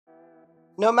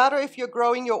No matter if you're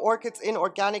growing your orchids in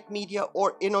organic media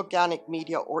or inorganic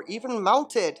media or even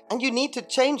mounted, and you need to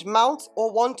change mounts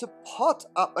or want to pot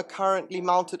up a currently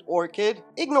mounted orchid,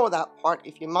 ignore that part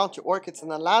if you mount your orchids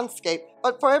in a landscape.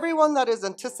 But for everyone that is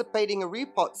anticipating a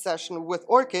repot session with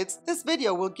orchids, this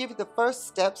video will give you the first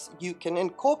steps you can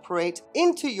incorporate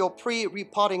into your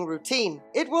pre-repotting routine.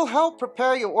 It will help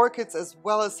prepare your orchids as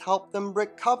well as help them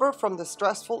recover from the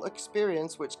stressful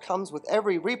experience which comes with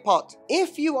every repot.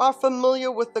 If you are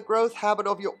familiar with the growth habit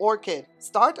of your orchid,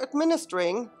 start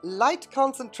administering light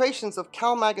concentrations of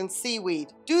CalMag and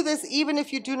seaweed. Do this even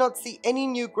if you do not see any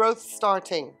new growth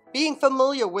starting. Being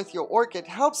familiar with your orchid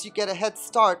helps you get a head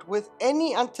start with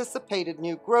any anticipated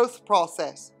new growth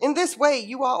process. In this way,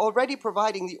 you are already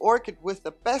providing the orchid with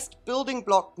the best building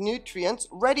block nutrients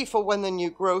ready for when the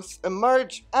new growths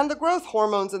emerge. And the growth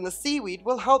hormones in the seaweed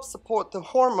will help support the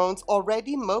hormones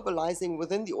already mobilizing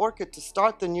within the orchid to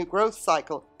start the new growth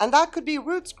cycle. And that could be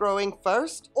roots growing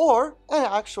first or an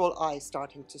actual eye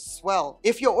starting to swell.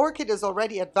 If your orchid is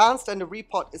already advanced and a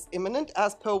repot is imminent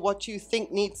as per what you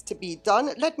think needs to be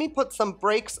done, let me put some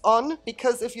brakes on,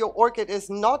 because if your orchid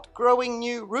is not growing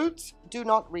new roots, do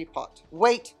not repot.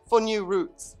 Wait for new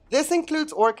roots. This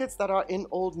includes orchids that are in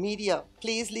old media.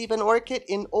 Please leave an orchid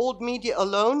in old media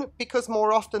alone, because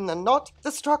more often than not,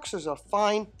 the structures are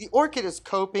fine, the orchid is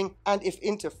coping, and if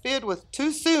interfered with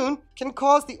too soon, can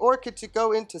cause the orchid to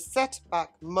go into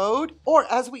setback mode,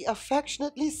 or as we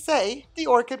affectionately say, the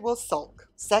orchid will sulk.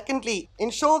 Secondly,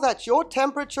 ensure that your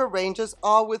temperature ranges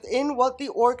are within what the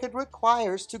orchid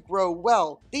requires to grow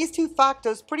well. These two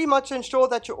factors pretty much ensure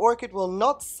that your orchid will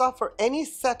not suffer any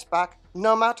setback,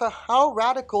 no matter how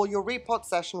radical your repot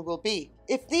session will be.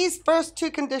 If these first two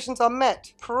conditions are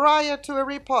met prior to a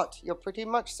repot, you're pretty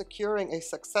much securing a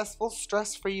successful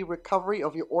stress-free recovery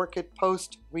of your orchid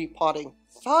post-repotting.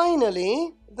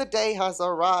 Finally, the day has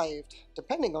arrived.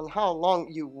 Depending on how long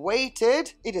you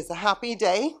waited, it is a happy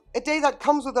day. A day that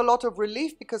comes with a lot of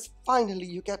relief because finally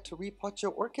you get to repot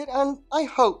your orchid, and I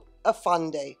hope a fun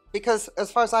day. Because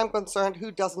as far as I'm concerned,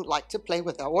 who doesn't like to play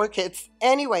with their orchids?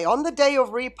 Anyway, on the day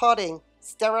of repotting,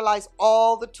 sterilize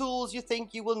all the tools you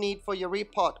think you will need for your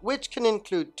repot, which can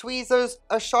include tweezers,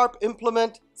 a sharp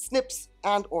implement, snips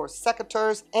and or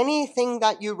secateurs, anything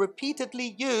that you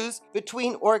repeatedly use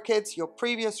between orchids, your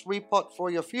previous repot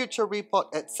for your future repot,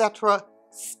 etc.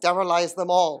 Sterilize them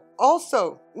all.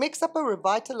 Also, mix up a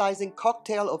revitalizing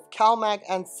cocktail of CalMag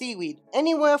and seaweed,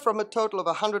 anywhere from a total of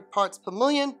 100 parts per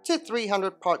million to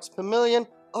 300 parts per million,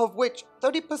 of which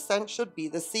 30% should be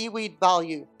the seaweed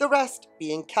value, the rest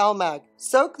being CalMag.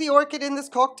 Soak the orchid in this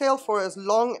cocktail for as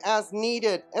long as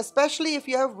needed, especially if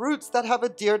you have roots that have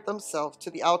adhered themselves to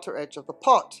the outer edge of the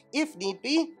pot. If need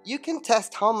be, you can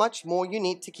test how much more you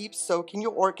need to keep soaking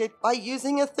your orchid by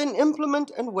using a thin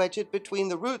implement and wedge it between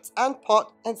the roots and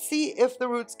pot and see if the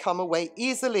roots come away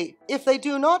easily. If they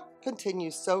do not, continue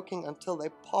soaking until they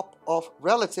pop off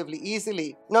relatively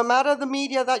easily. No matter the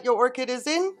media that your orchid is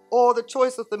in or the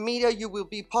choice of the media you will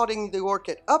be potting the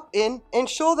orchid up in,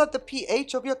 ensure that the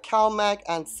pH of your CalMag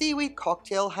and seaweed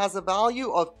cocktail has a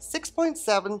value of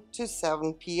 6.7 to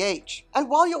 7 pH. And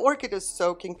while your orchid is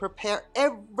soaking, prepare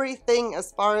everything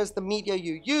as far as the media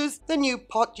you use, the new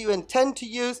pot you intend to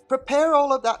use, prepare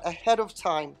all of that ahead of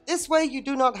time. This way you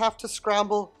do not have to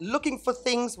scramble looking for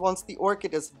things once the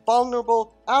orchid is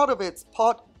vulnerable, out of its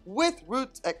pot, with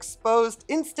roots exposed.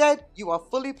 Instead, you are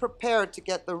fully prepared to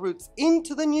get the roots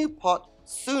into the new pot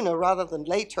sooner rather than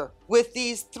later. With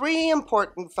these three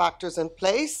important factors in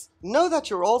place, know that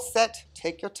you're all set,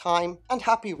 take your time, and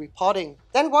happy repotting.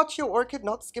 Then watch your orchid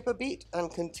not skip a beat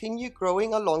and continue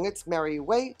growing along its merry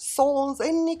way, sans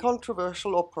any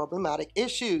controversial or problematic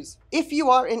issues. If you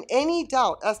are in any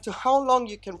doubt as to how long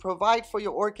you can provide for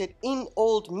your orchid in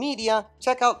old media,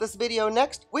 check out this video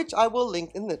next, which I will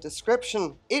link in the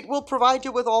description. It will provide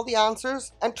you with all the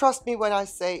answers, and trust me when I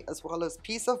say, as well as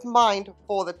peace of mind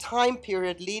for the time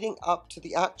period leading up to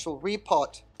the actual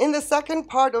repot. In the second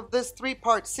part of this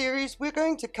three-part series, we're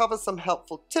going to cover some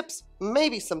helpful tips,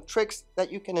 maybe some tricks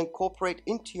that you can incorporate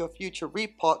into your future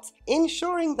repots,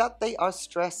 ensuring that they are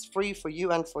stress-free for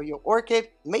you and for your orchid,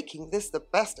 making this the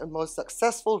best and most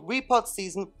successful repot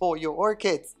season for your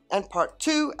orchids. And part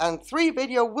 2 and 3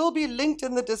 video will be linked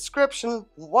in the description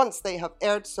once they have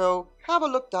aired, so have a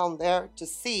look down there to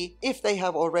see if they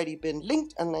have already been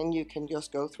linked, and then you can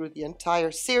just go through the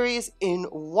entire series in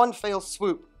one fell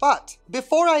swoop. But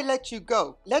before I let you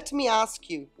go, let me ask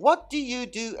you, what do you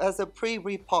do as a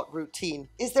pre-repot routine?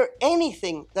 Is there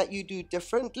anything that you do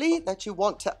differently that you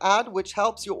want to add which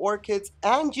helps your orchids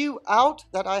and you out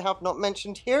that I have not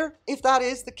mentioned here? If that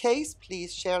is the case,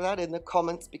 please share that in the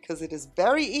comments, because it is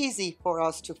very easy for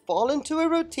us to fall into a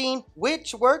routine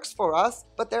which works for us,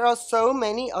 but there are so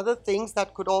many other things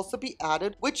that could also be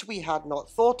added which we had not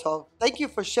thought of. Thank you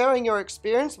for sharing your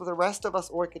experience with the rest of us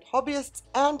orchid hobbyists,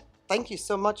 and thank you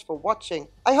so much for watching.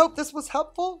 I hope this was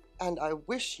helpful, and I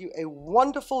wish you a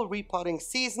wonderful repotting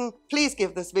season. Please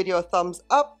give this video a thumbs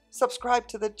up, subscribe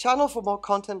to the channel for more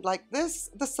content like this.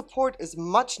 The support is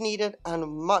much needed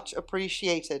and much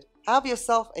appreciated. Have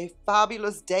yourself a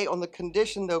fabulous day, on the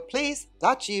condition though, please,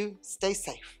 that you stay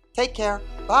safe. Take care.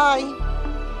 Bye.